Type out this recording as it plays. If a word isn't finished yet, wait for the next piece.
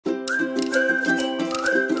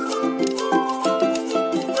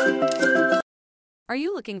Are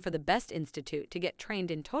you looking for the best institute to get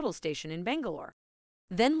trained in total station in Bangalore?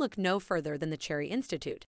 Then look no further than the Cherry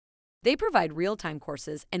Institute. They provide real-time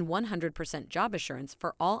courses and 100% job assurance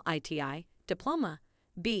for all ITI, diploma,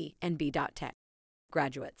 B, and B.Tech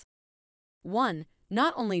graduates. 1.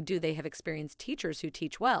 Not only do they have experienced teachers who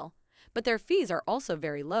teach well, but their fees are also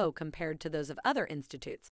very low compared to those of other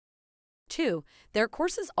institutes. 2. Their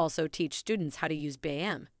courses also teach students how to use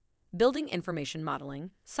BIM, building information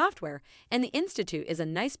modeling, software, and the institute is a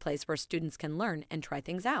nice place where students can learn and try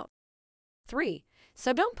things out. 3.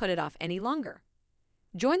 So don't put it off any longer.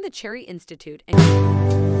 Join the Cherry Institute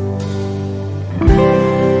and